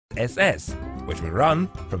SS, which will run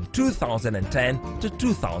from 2010 to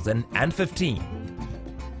 2015.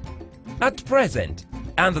 At present,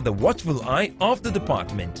 under the watchful eye of the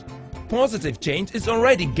department, positive change is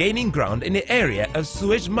already gaining ground in the area of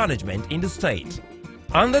sewage management in the state.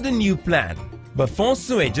 Under the new plan, before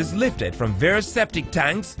sewage is lifted from various septic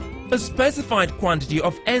tanks, a specified quantity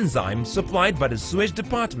of enzyme supplied by the sewage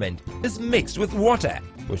department is mixed with water,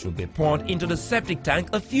 which will be poured into the septic tank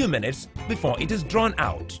a few minutes before it is drawn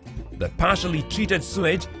out. The partially treated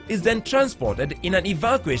sewage is then transported in an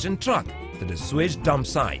evacuation truck to the sewage dump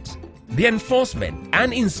site. The enforcement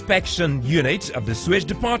and inspection unit of the sewage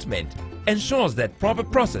department ensures that proper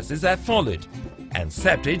processes are followed and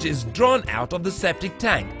septage is drawn out of the septic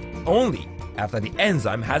tank only after the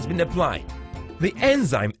enzyme has been applied. The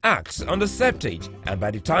enzyme acts on the septage, and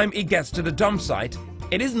by the time it gets to the dump site,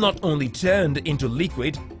 it is not only turned into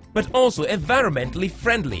liquid but also environmentally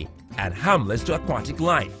friendly and harmless to aquatic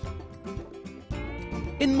life.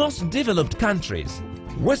 In most developed countries,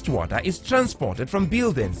 wastewater is transported from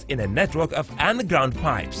buildings in a network of underground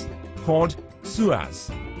pipes called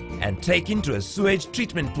sewers and taken to a sewage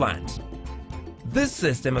treatment plant. This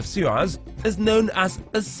system of sewers is known as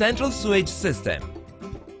a central sewage system.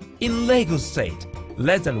 In Lagos State,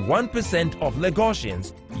 less than 1% of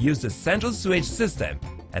Lagosians use the central sewage system,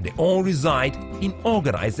 and they all reside in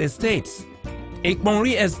organized estates.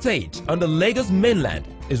 Ikponri Estate on the Lagos mainland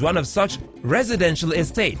is one of such residential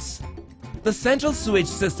estates. The central sewage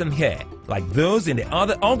system here, like those in the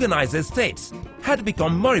other organized estates, had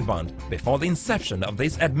become moribund before the inception of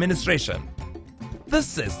this administration. This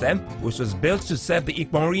system, which was built to serve the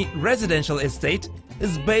Ikponri residential estate,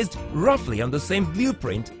 is based roughly on the same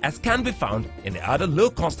blueprint as can be found in the other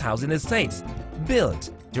low-cost housing estates built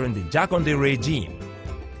during the Jakonde regime.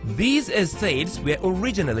 These estates were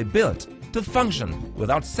originally built to function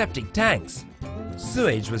without septic tanks.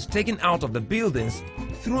 Sewage was taken out of the buildings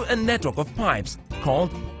through a network of pipes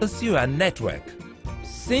called a sewer network.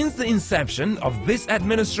 Since the inception of this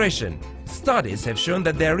administration, studies have shown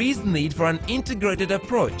that there is need for an integrated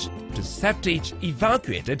approach to septage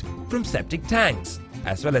evacuated from septic tanks,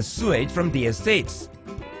 as well as sewage from the estates.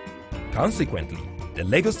 Consequently, the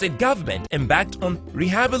Lagos State government embarked on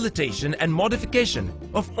rehabilitation and modification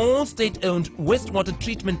of all state-owned wastewater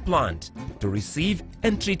treatment plants to receive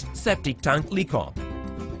and treat septic tank liquor.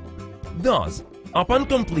 Thus, upon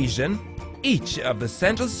completion, each of the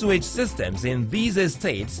central sewage systems in these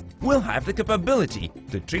estates will have the capability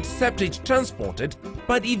to treat septage transported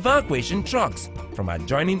by the evacuation trucks from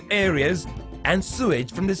adjoining areas and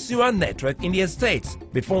sewage from the sewer network in the estates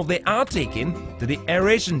before they are taken to the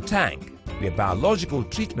aeration tank, where biological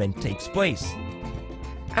treatment takes place.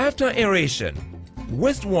 After aeration,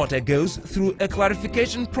 wastewater goes through a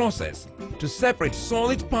clarification process to separate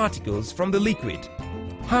solid particles from the liquid.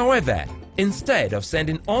 However, instead of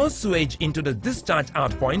sending all sewage into the discharge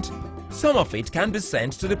out point, some of it can be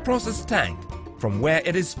sent to the process tank, from where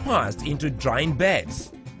it is passed into drying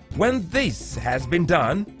beds. When this has been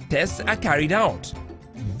done, tests are carried out.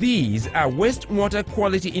 These are wastewater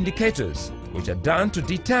quality indicators, which are done to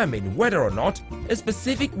determine whether or not a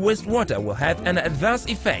specific wastewater will have an adverse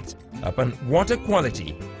effect upon water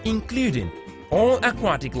quality, including all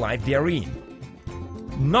aquatic life therein.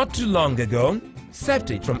 Not too long ago,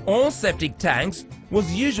 septic from all septic tanks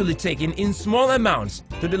was usually taken in small amounts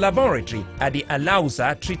to the laboratory at the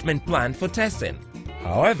Alausa treatment plant for testing.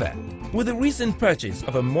 However, with the recent purchase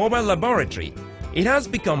of a mobile laboratory, it has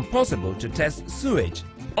become possible to test sewage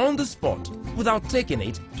on the spot without taking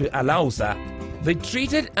it to Alausa. The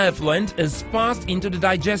treated effluent is passed into the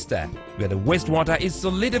digester, where the wastewater is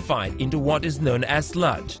solidified into what is known as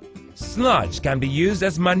sludge. Sludge can be used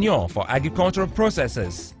as manure for agricultural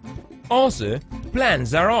processes. Also,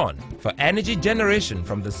 plans are on for energy generation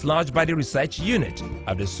from the sludge by the research unit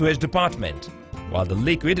of the sewage department, while the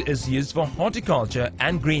liquid is used for horticulture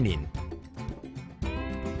and greening.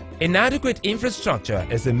 Inadequate infrastructure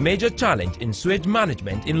is a major challenge in sewage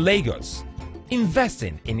management in Lagos.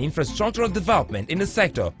 Investing in infrastructural development in the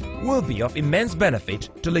sector will be of immense benefit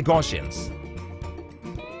to Lagosians.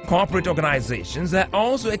 Corporate organizations are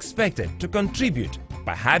also expected to contribute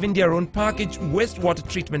by having their own packaged wastewater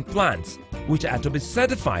treatment plants, which are to be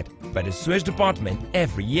certified by the sewage department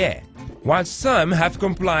every year. While some have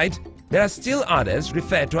complied, there are still others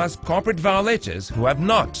referred to as corporate violators who have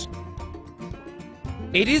not.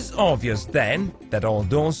 It is obvious then that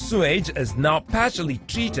although sewage is now partially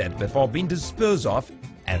treated before being disposed of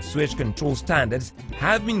and sewage control standards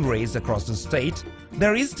have been raised across the state,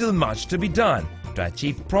 there is still much to be done to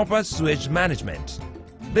achieve proper sewage management.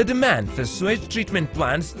 The demand for sewage treatment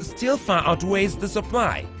plants still far outweighs the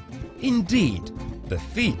supply. Indeed, the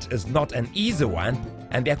feat is not an easy one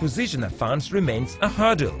and the acquisition of funds remains a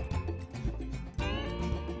hurdle.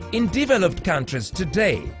 In developed countries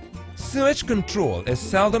today, sewage control is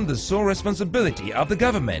seldom the sole responsibility of the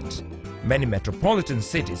government. Many metropolitan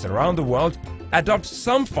cities around the world adopt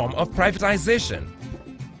some form of privatization.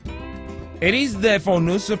 It is therefore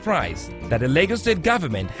no surprise that the Lagos State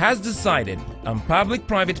government has decided on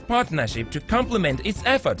public-private partnership to complement its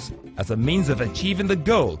efforts as a means of achieving the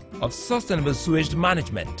goal of sustainable sewage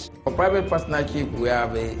management. For private partnership, we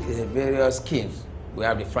have various schemes. We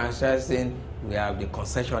have the franchising, we have the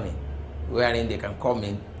concessioning, wherein they can come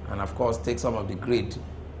in and of course take some of the grid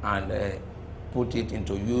and put it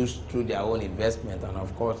into use through their own investment and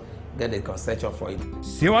of course get a concession for it.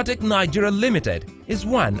 Sewatec Nigeria Limited is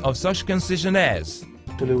one of such concessionaires.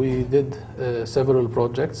 Actually, we did several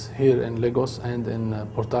projects here in Lagos and in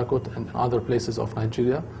Port Harcourt and other places of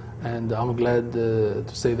Nigeria, and I'm glad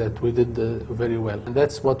to say that we did very well. And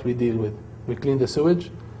that's what we deal with. We clean the sewage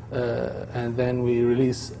and then we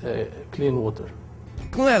release clean water.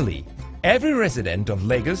 Clearly, every resident of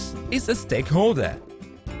Lagos is a stakeholder.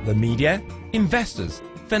 The media, investors,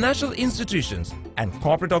 financial institutions and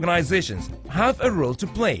corporate organizations have a role to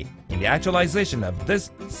play in the actualization of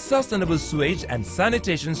this sustainable sewage and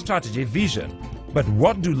sanitation strategy vision. But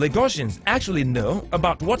what do Lagosians actually know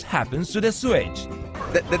about what happens to their sewage?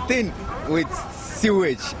 The thing with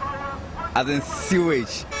sewage, as in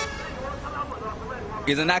sewage,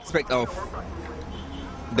 is an aspect of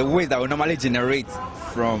the waste that we normally generate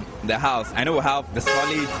from the house. I know we have the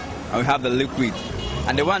solid and we have the liquid,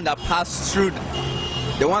 and the one that passes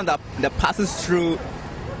through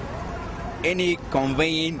any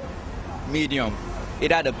conveying medium,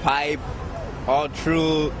 either the pipe or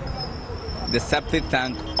through the septic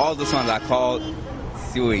tank. All those ones are called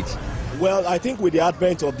sewage. Well, I think with the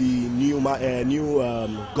advent of the new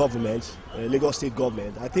government, Lagos State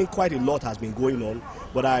government, I think quite a lot has been going on,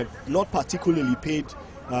 but I've not particularly paid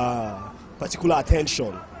particular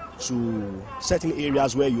attention to certain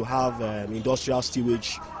areas where you have industrial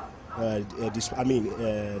sewage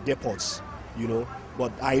depots, you know.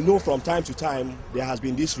 But I know from time to time there has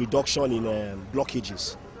been this reduction in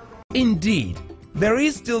blockages. Indeed, there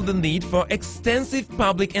is still the need for extensive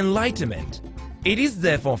public enlightenment. It is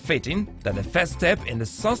therefore fitting that the first step in the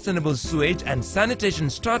sustainable sewage and sanitation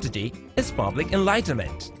strategy is public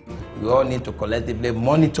enlightenment. We all need to collectively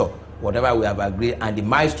monitor whatever we have agreed and the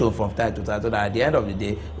milestone from time to time, so that at the end of the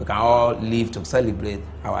day we can all live to celebrate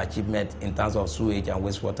our achievement in terms of sewage and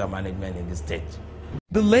wastewater management in the state.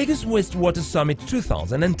 The Lagos Wastewater Summit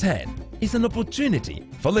 2010 is an opportunity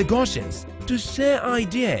for Lagosians to share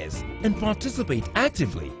ideas and participate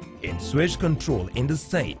actively in sewage control in the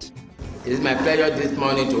state. It is my pleasure this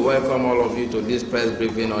morning to welcome all of you to this press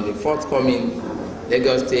briefing on the forthcoming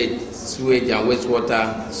Lagos State Sewage and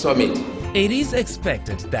Wastewater Summit. It is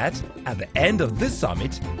expected that at the end of this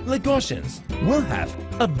summit, Lagosians will have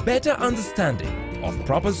a better understanding of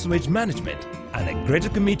proper sewage management and a greater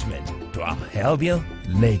commitment to a healthier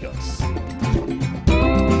Lagos.